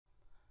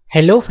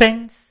Hello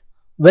friends,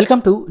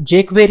 welcome to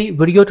jQuery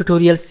video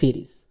tutorial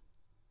series.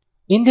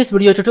 In this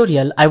video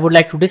tutorial, I would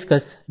like to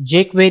discuss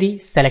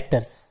jQuery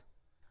selectors.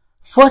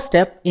 First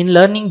step in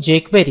learning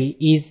jQuery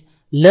is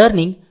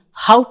learning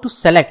how to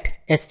select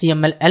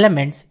HTML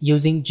elements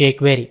using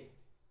jQuery.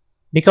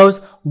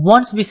 Because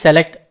once we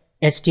select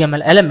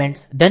HTML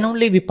elements, then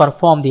only we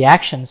perform the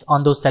actions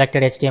on those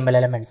selected HTML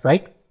elements,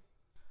 right?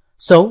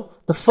 So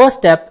the first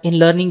step in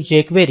learning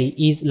jQuery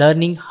is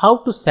learning how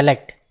to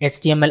select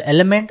HTML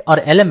element or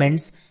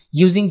elements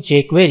using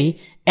jQuery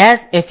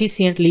as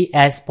efficiently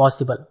as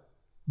possible.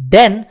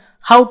 Then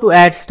how to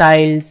add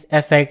styles,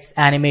 effects,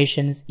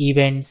 animations,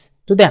 events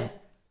to them.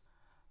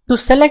 To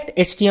select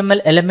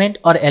HTML element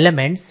or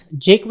elements,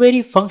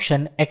 jQuery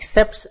function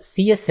accepts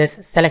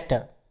CSS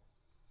selector.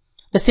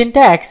 The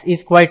syntax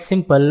is quite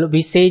simple.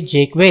 We say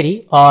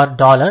jQuery or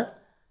 $.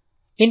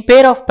 In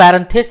pair of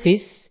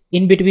parentheses,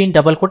 in between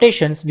double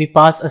quotations, we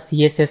pass a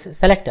CSS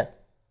selector.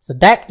 So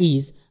that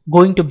is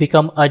going to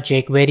become a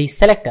jQuery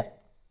selector.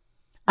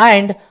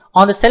 And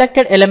on the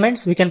selected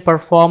elements, we can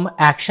perform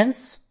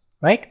actions,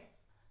 right?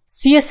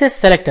 CSS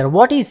selector.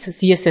 What is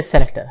CSS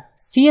selector?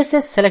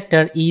 CSS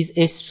selector is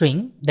a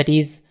string, that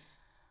is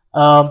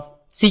a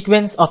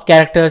sequence of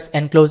characters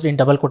enclosed in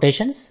double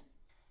quotations,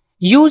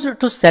 used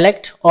to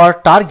select or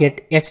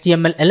target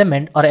HTML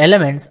element or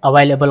elements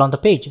available on the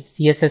page.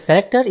 CSS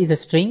selector is a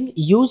string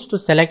used to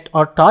select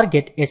or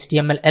target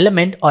HTML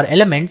element or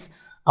elements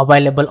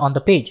available on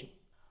the page.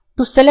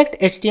 To select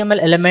HTML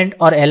element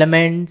or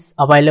elements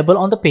available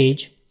on the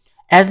page,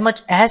 as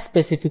much as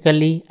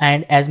specifically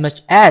and as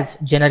much as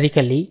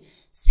generically,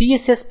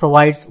 CSS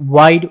provides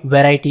wide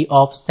variety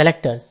of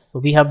selectors. So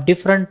we have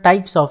different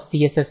types of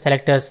CSS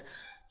selectors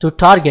to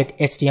target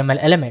HTML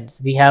elements.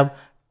 We have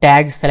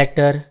tag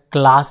selector,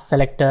 class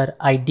selector,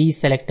 ID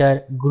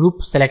selector,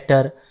 group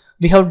selector.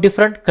 We have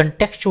different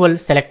contextual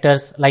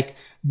selectors like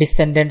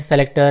descendant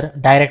selector,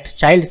 direct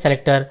child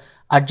selector,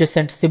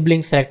 adjacent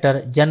sibling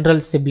selector,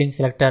 general sibling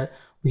selector.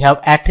 We have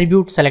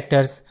attribute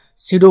selectors,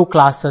 pseudo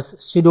classes,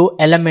 pseudo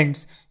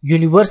elements,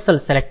 universal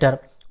selector.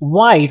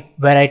 Wide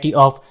variety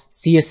of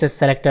CSS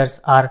selectors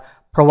are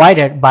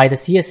provided by the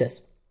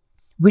CSS.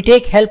 We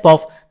take help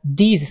of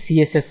these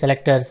CSS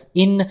selectors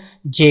in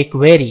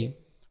jQuery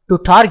to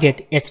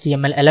target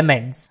HTML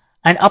elements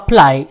and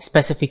apply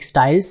specific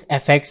styles,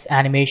 effects,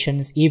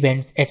 animations,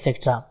 events,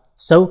 etc.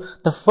 So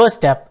the first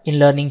step in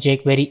learning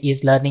jQuery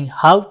is learning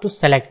how to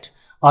select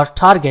or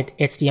target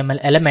HTML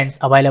elements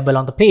available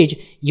on the page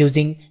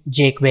using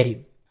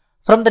jQuery.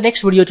 From the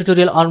next video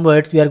tutorial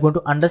onwards, we are going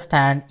to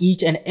understand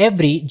each and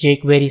every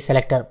jQuery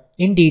selector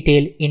in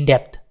detail, in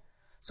depth.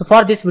 So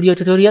for this video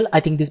tutorial, I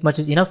think this much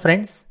is enough,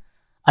 friends.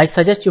 I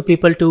suggest you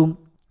people to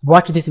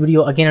watch this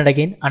video again and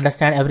again,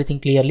 understand everything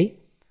clearly.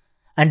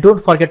 And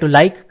don't forget to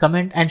like,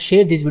 comment and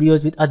share these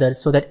videos with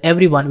others so that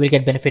everyone will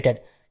get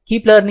benefited.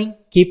 Keep learning,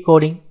 keep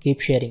coding, keep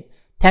sharing.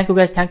 Thank you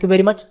guys. Thank you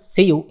very much.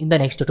 See you in the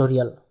next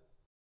tutorial.